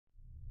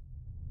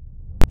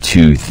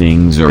two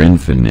things are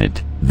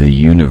infinite, the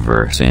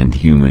universe and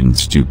human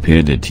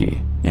stupidity,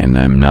 and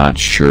I'm not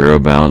sure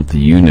about the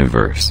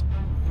universe.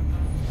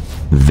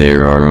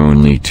 There are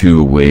only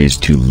two ways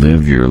to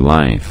live your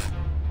life.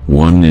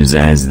 One is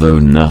as though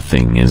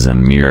nothing is a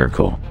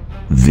miracle.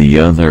 The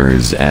other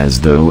is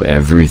as though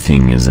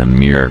everything is a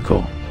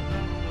miracle.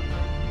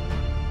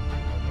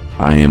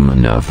 I am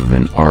enough of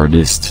an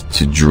artist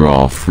to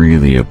draw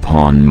freely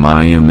upon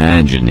my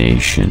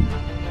imagination.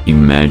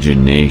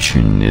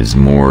 Imagination is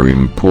more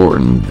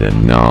important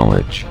than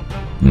knowledge.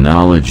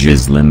 Knowledge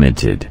is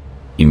limited.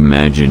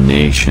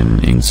 Imagination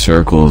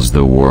encircles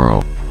the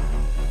world.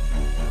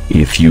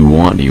 If you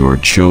want your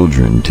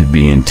children to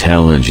be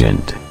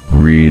intelligent,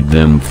 read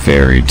them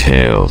fairy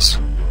tales.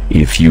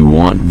 If you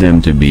want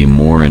them to be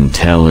more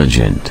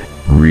intelligent,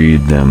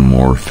 read them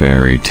more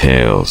fairy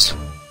tales.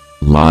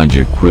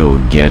 Logic will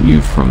get you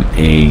from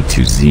A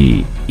to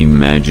Z,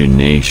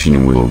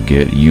 imagination will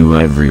get you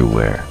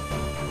everywhere.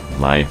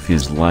 Life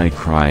is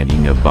like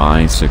riding a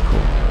bicycle.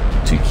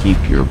 To keep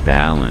your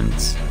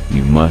balance,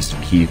 you must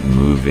keep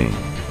moving.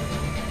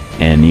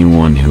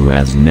 Anyone who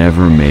has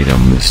never made a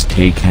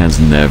mistake has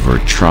never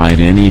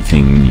tried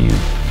anything new.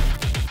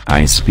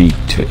 I speak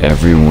to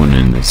everyone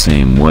in the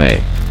same way,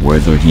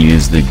 whether he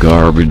is the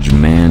garbage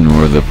man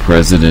or the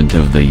president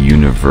of the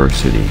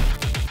university.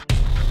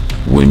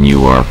 When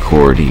you are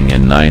courting a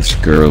nice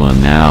girl,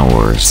 an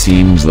hour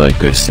seems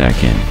like a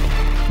second.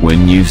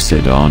 When you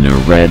sit on a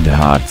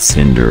red-hot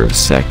cinder, a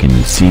second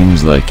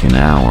seems like an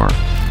hour.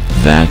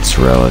 That's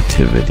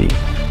relativity.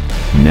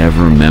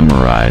 Never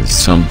memorize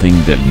something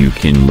that you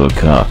can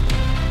look up.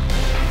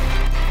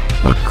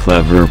 A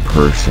clever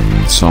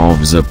person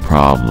solves a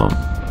problem.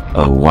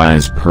 A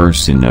wise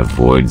person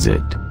avoids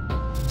it.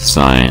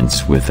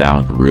 Science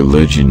without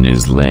religion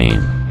is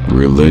lame.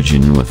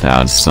 Religion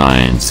without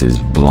science is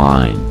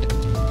blind.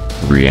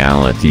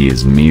 Reality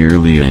is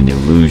merely an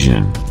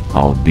illusion,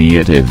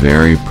 albeit a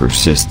very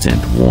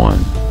persistent one.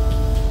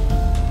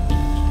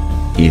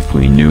 If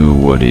we knew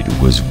what it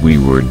was we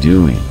were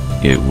doing,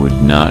 it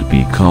would not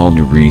be called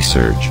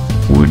research,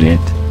 would it?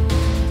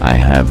 I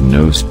have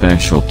no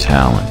special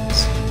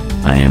talents.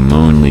 I am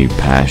only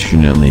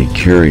passionately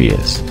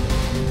curious.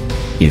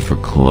 If a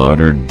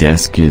cluttered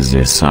desk is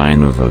a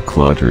sign of a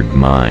cluttered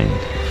mind,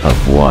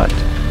 of what,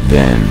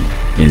 then,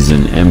 is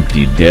an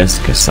empty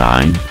desk a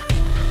sign?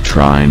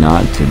 Try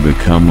not to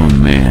become a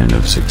man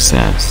of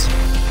success.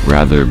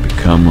 Rather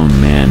become a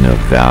man of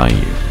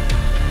value.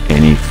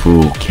 Any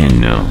fool can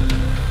know.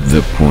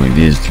 The point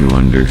is to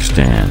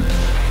understand.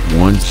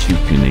 Once you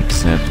can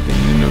accept the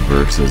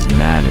universe as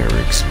matter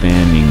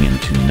expanding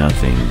into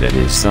nothing that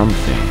is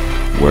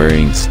something,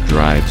 wearing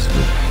stripes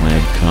with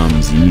plaid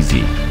comes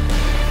easy.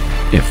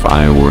 If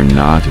I were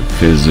not a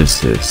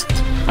physicist,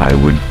 I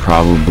would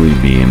probably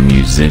be a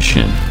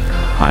musician.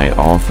 I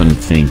often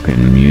think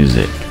in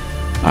music.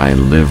 I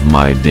live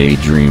my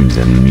daydreams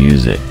in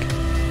music.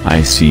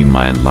 I see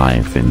my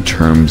life in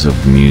terms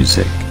of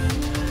music.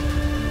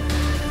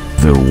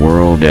 The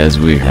world as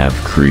we have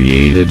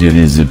created it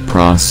is a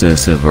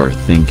process of our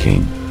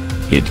thinking.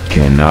 It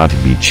cannot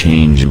be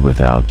changed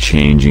without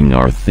changing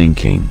our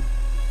thinking.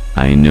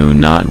 I know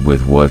not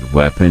with what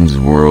weapons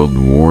World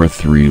War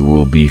III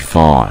will be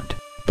fought,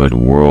 but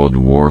World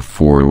War IV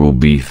will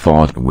be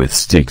fought with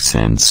sticks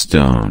and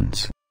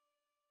stones.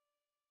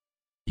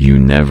 You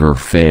never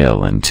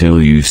fail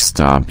until you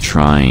stop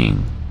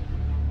trying.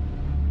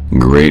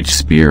 Great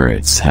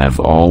spirits have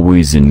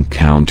always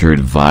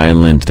encountered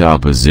violent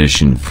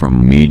opposition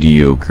from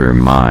mediocre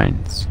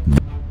minds.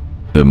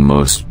 The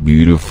most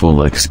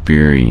beautiful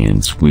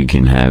experience we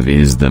can have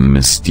is the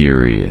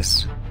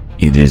mysterious.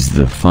 It is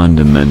the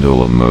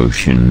fundamental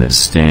emotion that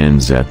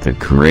stands at the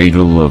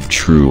cradle of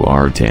true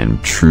art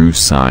and true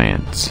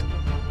science.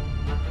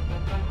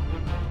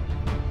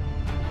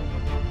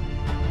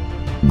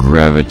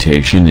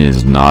 Gravitation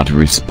is not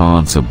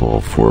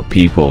responsible for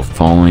people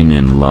falling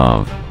in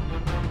love.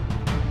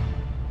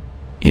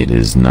 It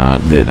is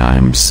not that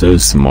I'm so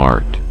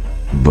smart,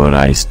 but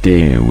I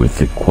stay with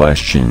the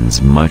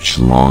questions much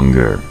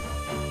longer.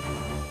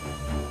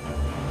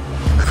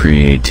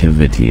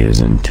 Creativity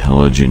is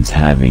intelligence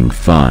having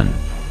fun.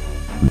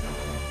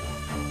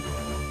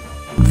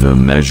 The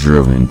measure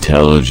of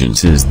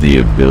intelligence is the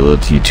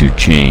ability to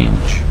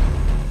change.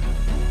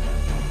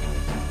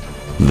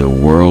 The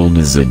world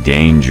is a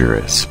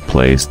dangerous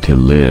place to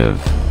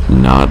live,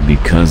 not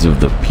because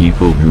of the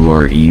people who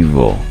are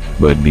evil,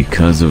 but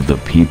because of the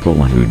people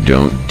who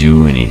don't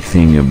do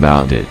anything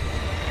about it.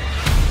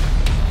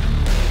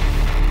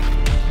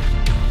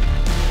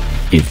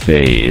 If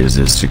A is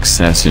a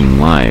success in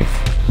life,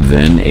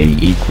 then A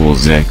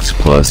equals X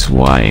plus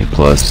Y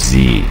plus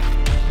Z.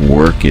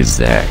 Work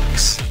is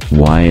X,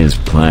 Y is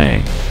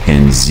play,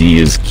 and Z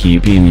is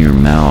keeping your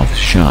mouth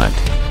shut.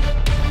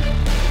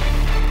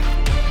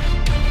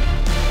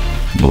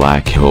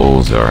 Black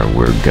holes are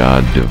where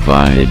God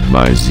divided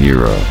by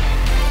zero.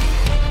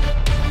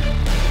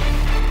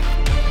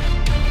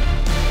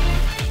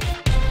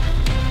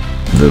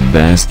 The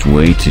best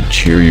way to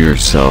cheer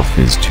yourself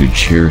is to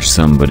cheer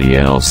somebody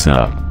else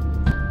up.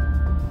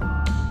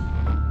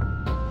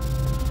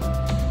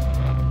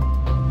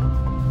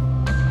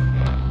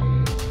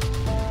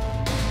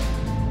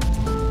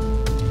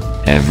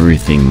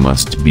 Everything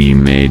must be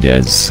made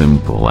as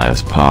simple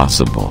as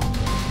possible,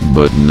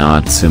 but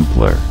not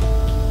simpler.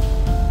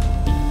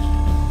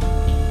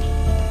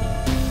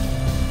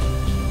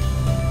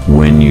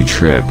 When you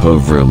trip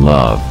over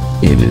love,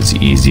 it is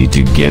easy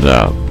to get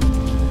up.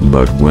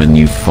 But when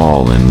you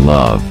fall in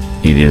love,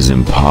 it is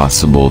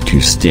impossible to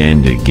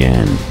stand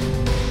again.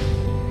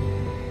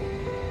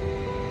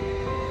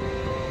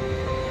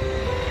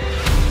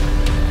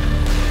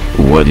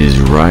 What is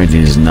right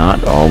is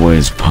not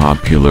always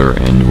popular,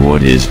 and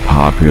what is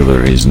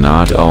popular is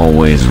not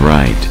always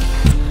right.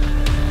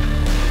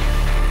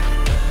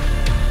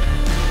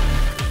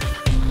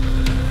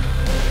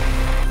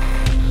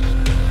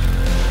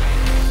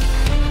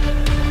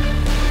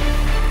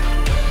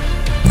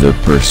 The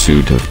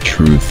pursuit of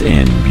truth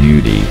and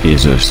beauty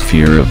is a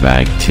sphere of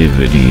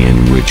activity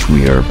in which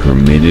we are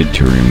permitted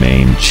to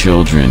remain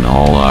children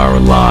all our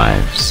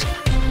lives.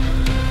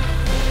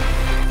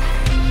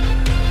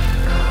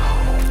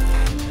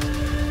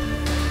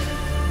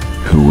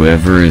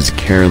 Whoever is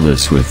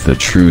careless with the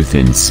truth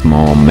in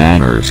small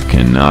matters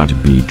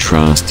cannot be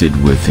trusted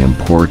with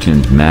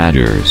important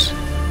matters.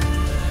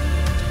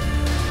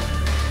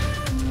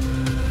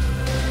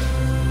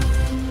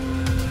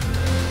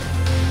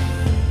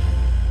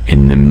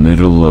 In the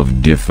middle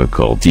of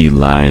difficulty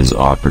lies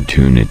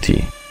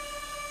opportunity.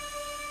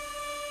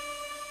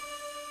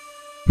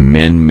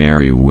 Men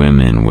marry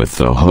women with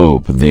the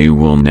hope they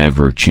will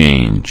never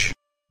change.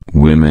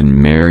 Women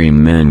marry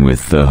men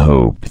with the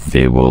hope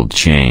they will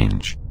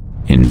change.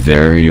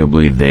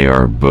 Invariably they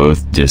are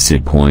both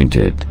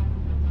disappointed.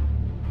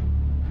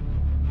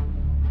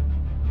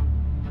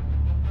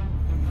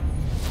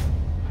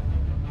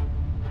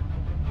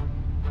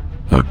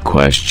 A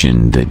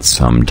question that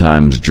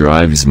sometimes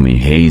drives me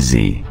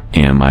hazy: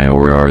 am I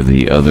or are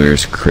the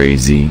others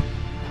crazy?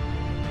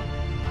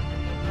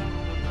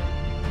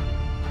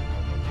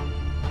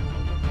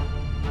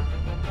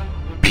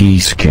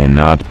 Peace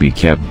cannot be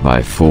kept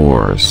by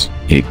force,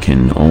 it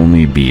can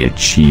only be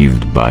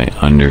achieved by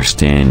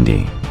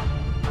understanding.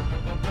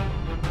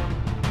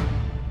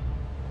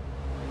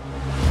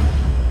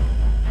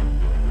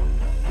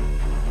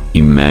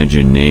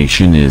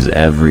 Imagination is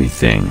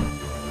everything.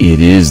 It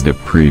is the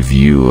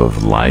preview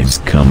of life's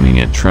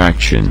coming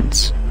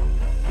attractions.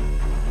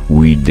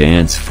 We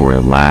dance for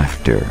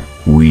laughter,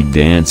 we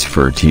dance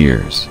for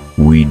tears,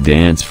 we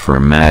dance for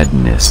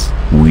madness,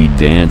 we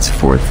dance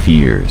for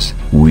fears,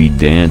 we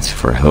dance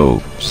for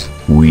hopes,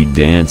 we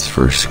dance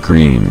for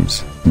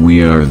screams.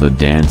 We are the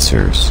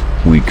dancers,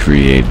 we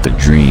create the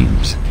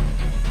dreams.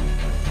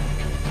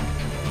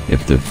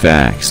 If the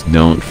facts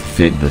don't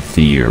fit the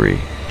theory,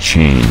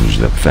 change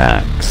the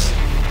facts.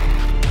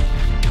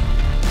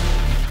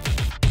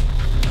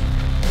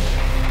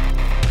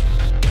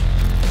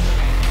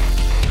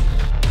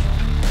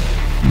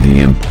 The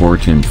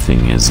important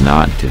thing is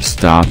not to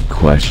stop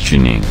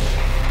questioning.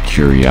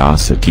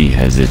 Curiosity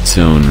has its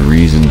own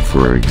reason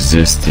for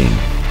existing.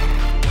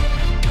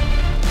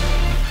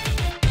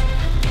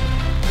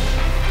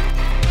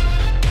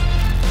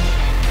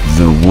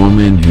 The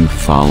woman who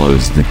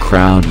follows the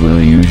crowd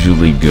will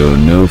usually go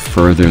no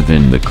further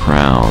than the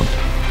crowd.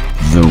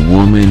 The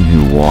woman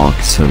who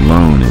walks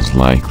alone is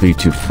likely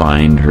to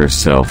find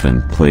herself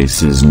in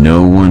places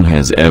no one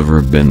has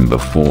ever been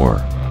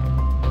before.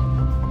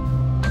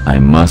 I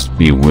must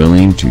be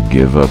willing to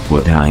give up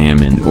what I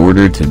am in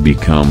order to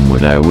become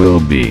what I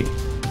will be.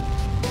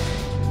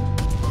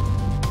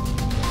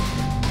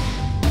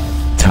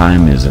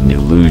 Time is an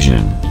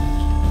illusion.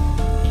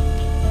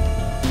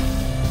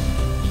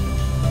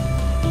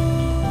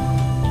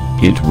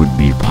 It would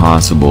be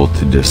possible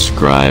to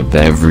describe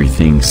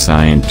everything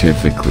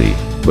scientifically,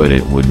 but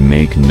it would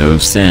make no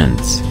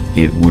sense.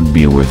 It would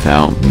be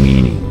without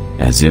meaning.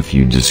 As if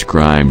you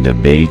described a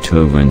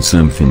Beethoven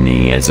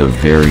symphony as a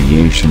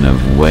variation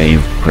of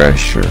wave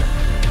pressure.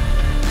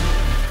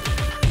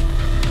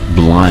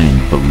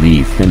 Blind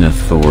belief in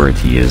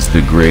authority is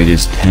the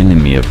greatest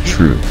enemy of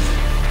truth.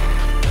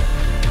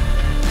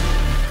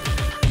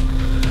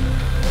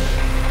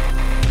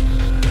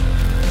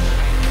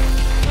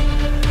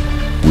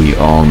 We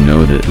all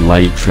know that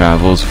light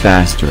travels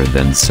faster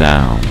than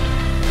sound.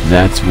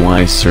 That's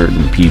why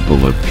certain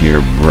people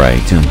appear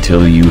bright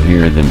until you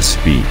hear them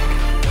speak.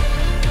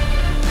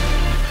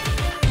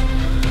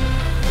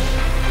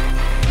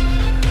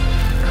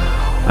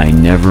 I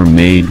never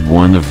made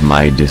one of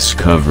my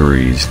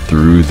discoveries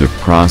through the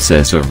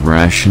process of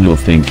rational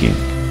thinking.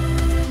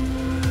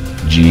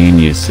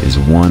 Genius is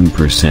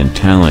 1%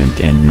 talent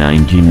and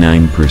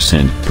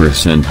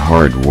 99%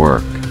 hard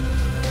work.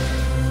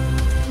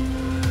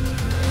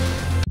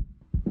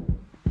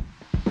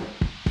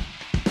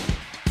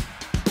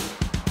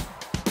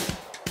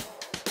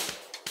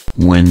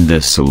 When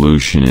the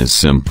solution is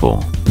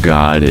simple,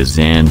 God is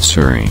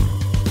answering.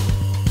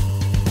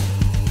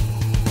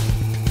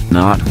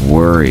 Not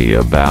worry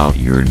about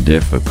your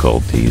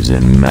difficulties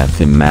in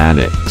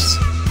mathematics.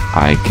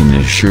 I can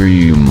assure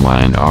you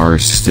mine are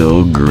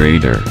still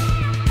greater.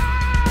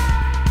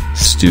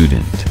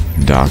 Student,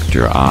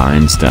 Dr.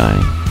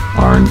 Einstein.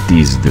 Aren't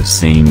these the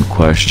same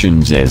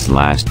questions as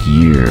last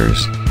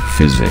year's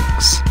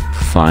physics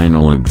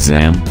final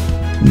exam?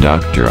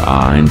 Dr.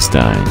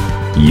 Einstein: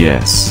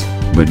 Yes,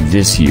 but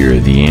this year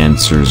the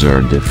answers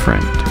are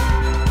different.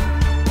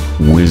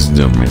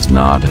 Wisdom is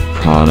not a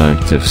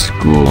product of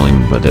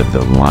schooling but of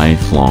the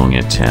lifelong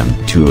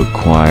attempt to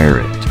acquire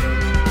it.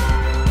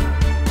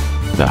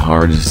 The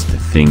hardest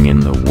thing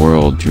in the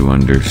world to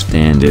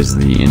understand is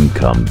the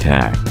income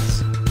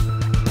tax.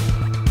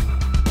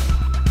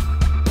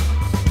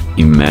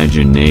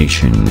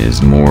 Imagination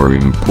is more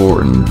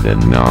important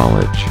than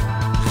knowledge,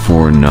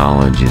 for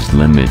knowledge is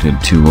limited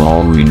to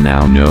all we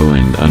now know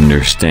and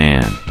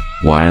understand,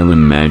 while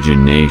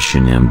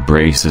imagination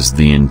embraces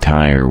the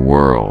entire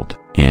world,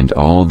 and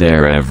all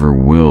there ever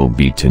will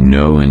be to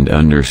know and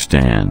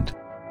understand.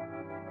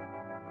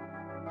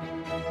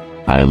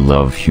 I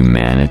love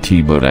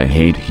humanity but I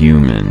hate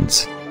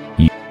humans.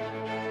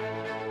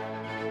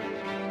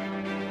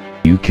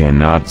 You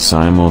cannot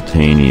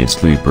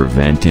simultaneously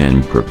prevent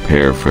and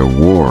prepare for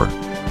war.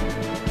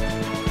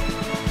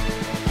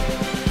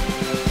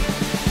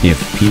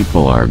 If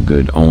people are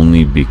good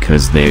only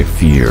because they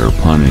fear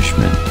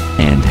punishment,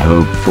 and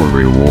hope for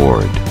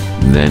reward,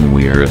 then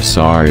we are a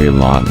sorry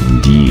lot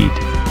indeed.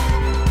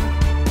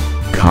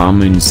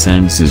 Common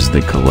sense is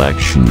the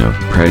collection of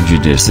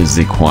prejudices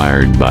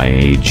acquired by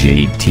age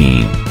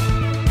 18.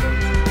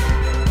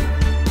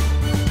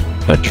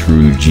 A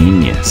true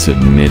genius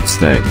admits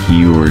that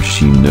he or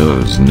she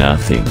knows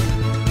nothing.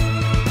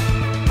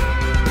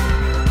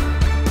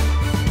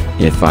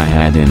 If I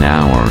had an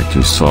hour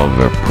to solve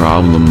a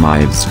problem,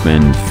 I'd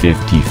spend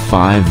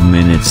 55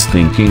 minutes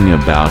thinking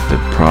about the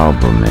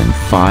problem and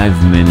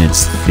 5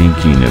 minutes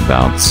thinking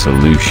about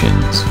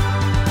solutions.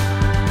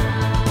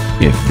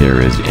 If there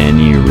is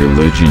any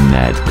religion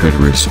that could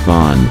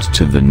respond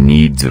to the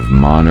needs of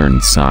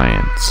modern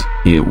science,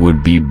 it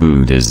would be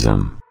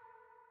Buddhism.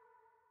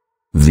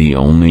 The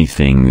only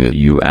thing that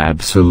you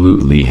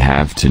absolutely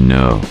have to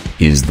know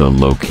is the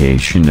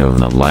location of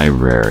the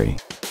library.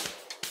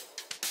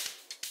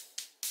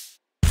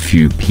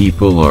 Few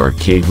people are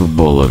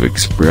capable of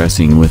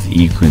expressing with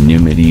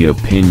equanimity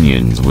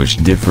opinions which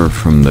differ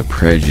from the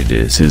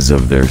prejudices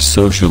of their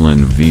social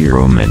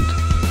environment.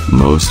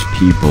 Most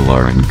people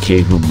are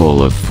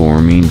incapable of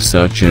forming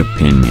such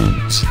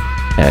opinions.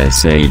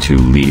 Essay to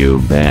Leo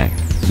Beck,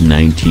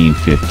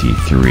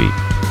 1953.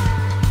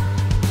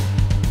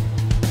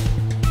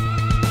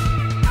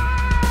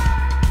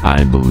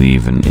 I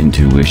believe in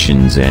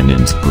intuitions and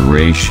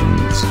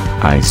inspirations.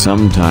 I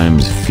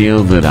sometimes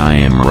feel that I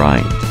am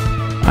right.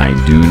 I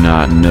do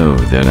not know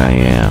that I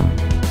am.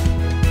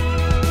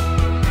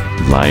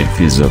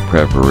 Life is a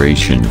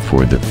preparation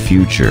for the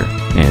future,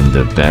 and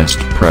the best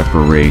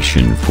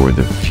preparation for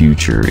the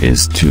future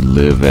is to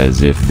live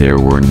as if there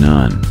were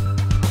none.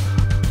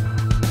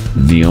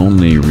 The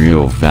only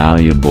real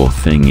valuable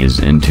thing is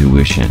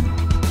intuition.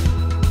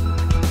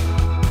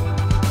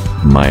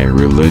 My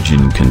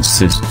religion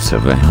consists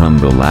of a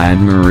humble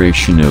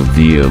admiration of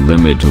the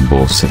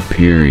illimitable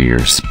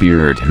superior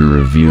spirit who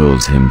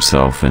reveals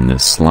himself in the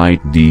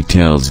slight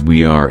details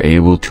we are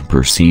able to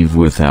perceive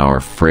with our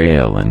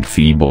frail and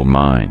feeble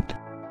mind.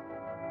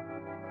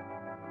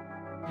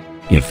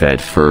 If at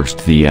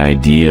first the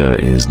idea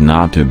is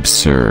not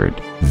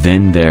absurd,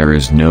 then there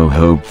is no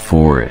hope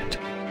for it.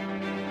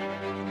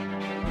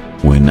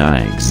 When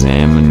I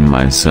examine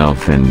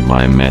myself and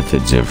my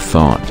methods of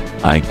thought,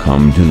 I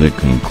come to the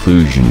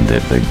conclusion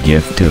that the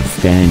gift of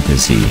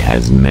fantasy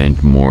has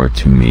meant more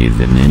to me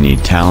than any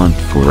talent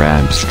for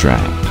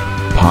abstract,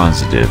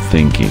 positive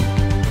thinking.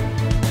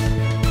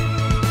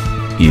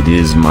 It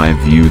is my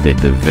view that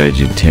the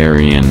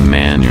vegetarian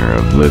manner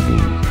of living,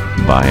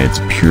 by its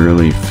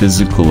purely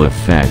physical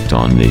effect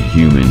on the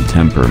human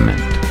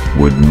temperament,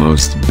 would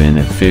most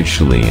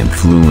beneficially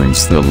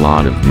influence the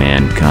lot of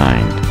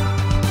mankind.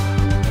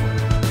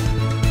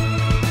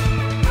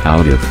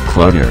 Out of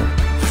clutter,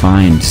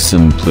 find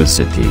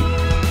simplicity.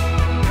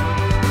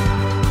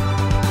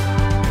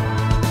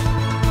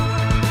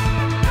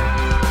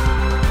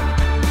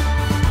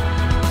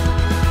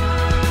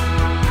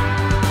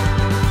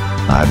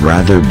 I'd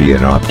rather be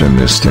an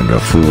optimist and a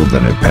fool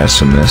than a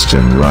pessimist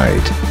and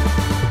right.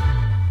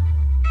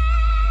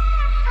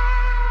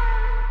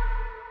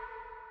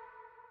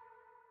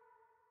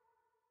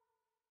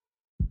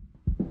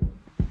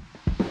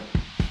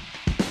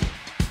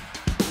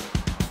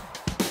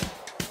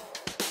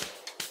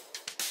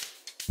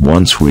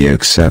 Once we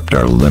accept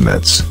our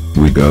limits,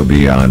 we go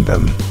beyond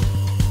them.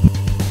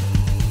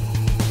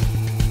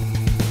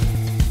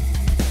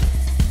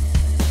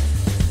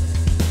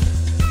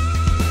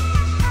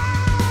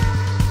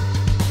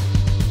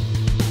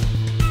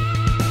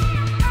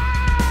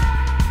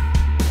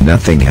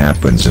 Nothing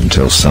happens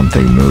until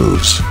something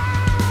moves.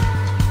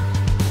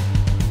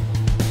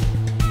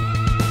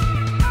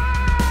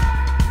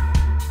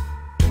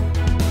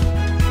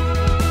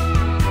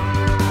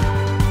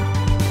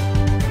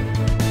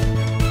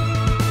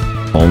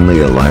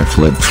 Only a life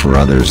lived for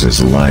others is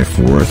a life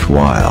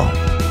worthwhile.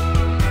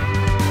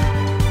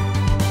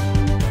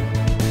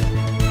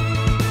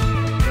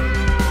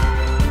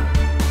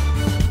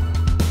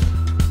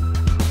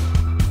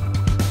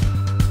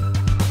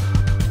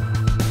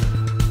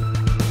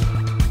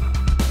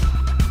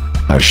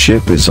 A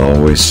ship is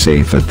always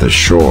safe at the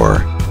shore,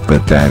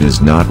 but that is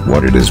not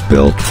what it is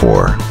built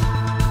for.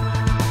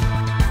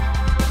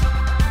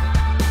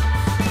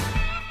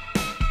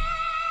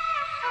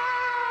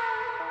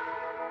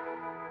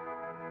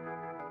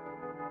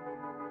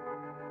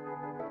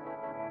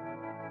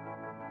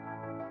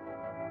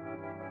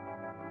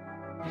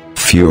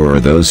 Few are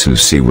those who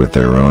see with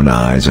their own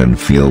eyes and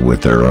feel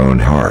with their own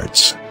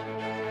hearts.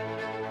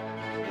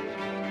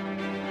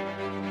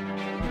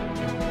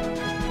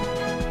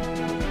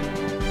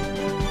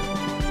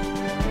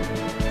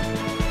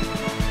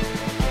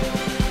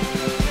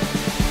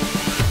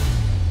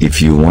 If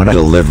you want to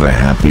live a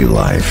happy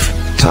life,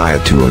 tie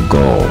it to a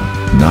goal,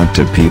 not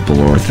to people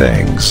or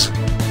things.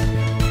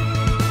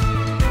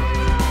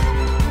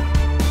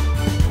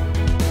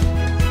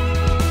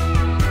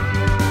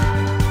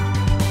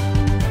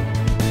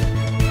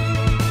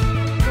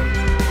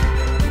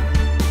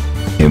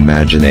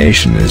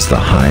 Imagination is the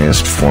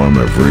highest form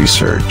of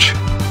research.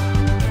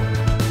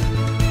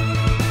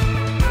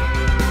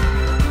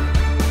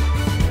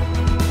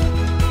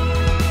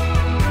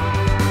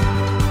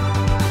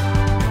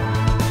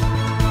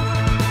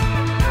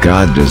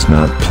 God does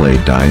not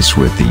play dice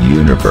with the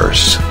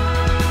universe.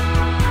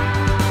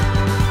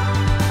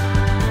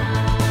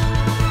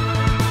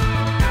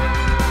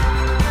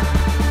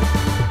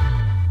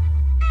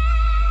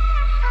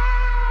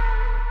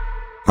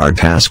 Our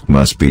task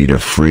must be to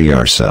free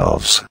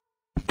ourselves,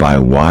 by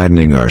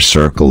widening our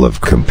circle of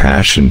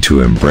compassion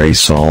to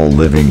embrace all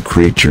living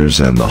creatures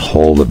and the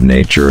whole of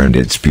nature and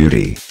its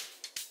beauty.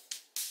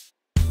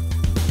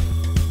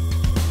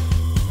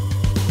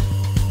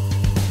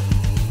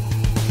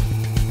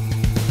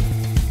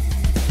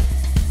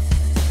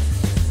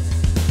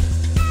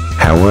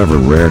 However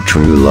rare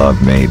true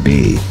love may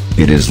be,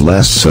 it is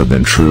less so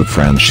than true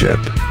friendship.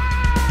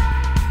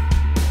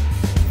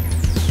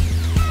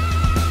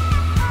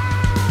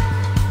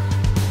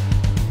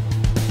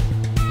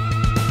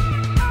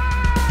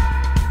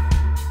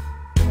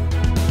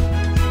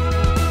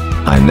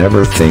 I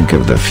never think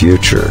of the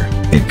future,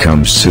 it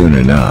comes soon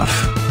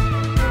enough.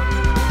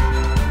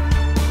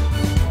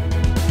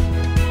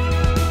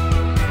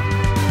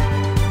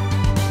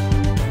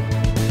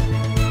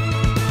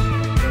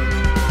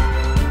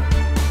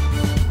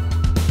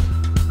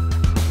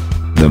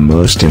 The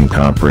most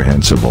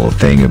incomprehensible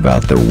thing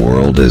about the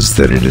world is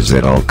that it is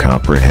at all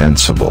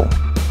comprehensible.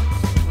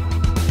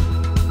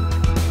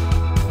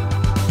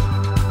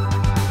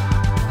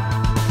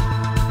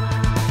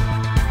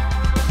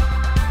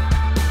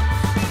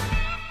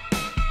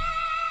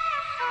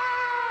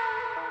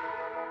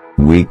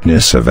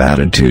 Weakness of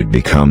attitude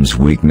becomes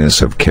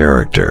weakness of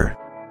character.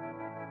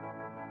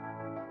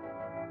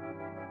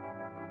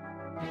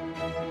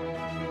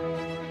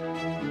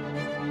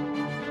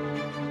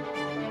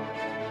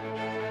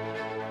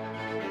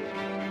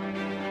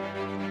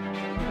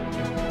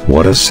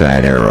 What a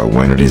sad era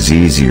when it is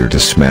easier to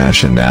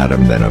smash an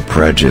atom than a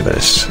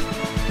prejudice.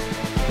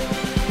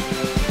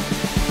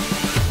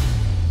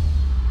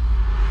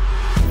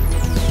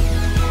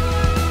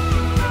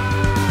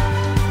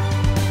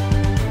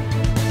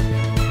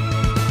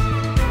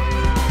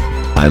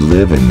 I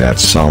live in that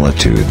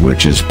solitude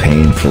which is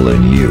painful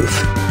in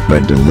youth,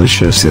 but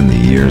delicious in the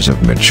years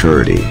of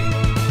maturity.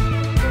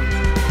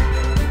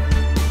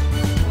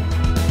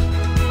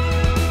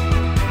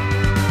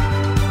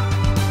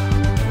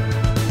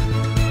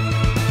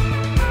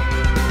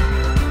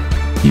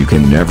 You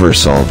can never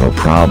solve a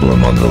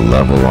problem on the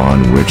level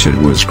on which it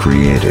was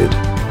created.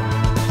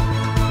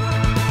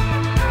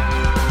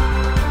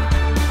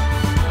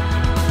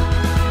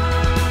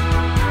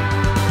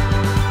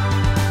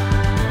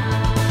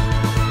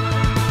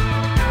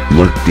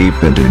 Look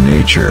deep into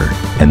nature,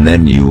 and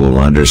then you will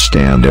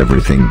understand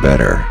everything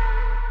better.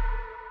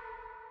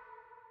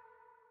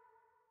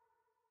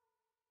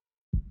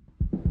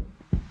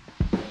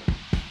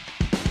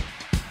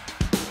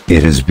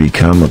 It has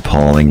become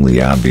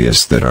appallingly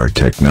obvious that our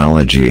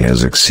technology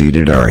has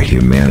exceeded our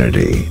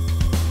humanity.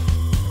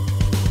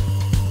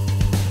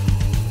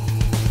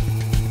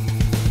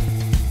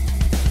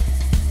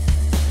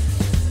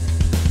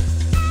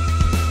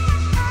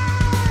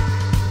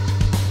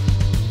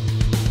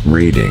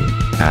 Reading,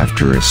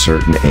 after a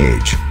certain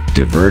age,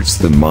 diverts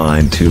the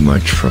mind too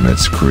much from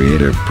its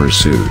creative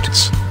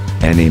pursuits.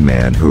 Any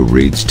man who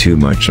reads too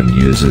much and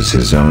uses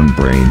his own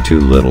brain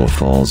too little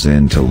falls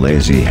into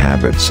lazy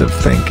habits of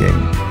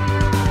thinking.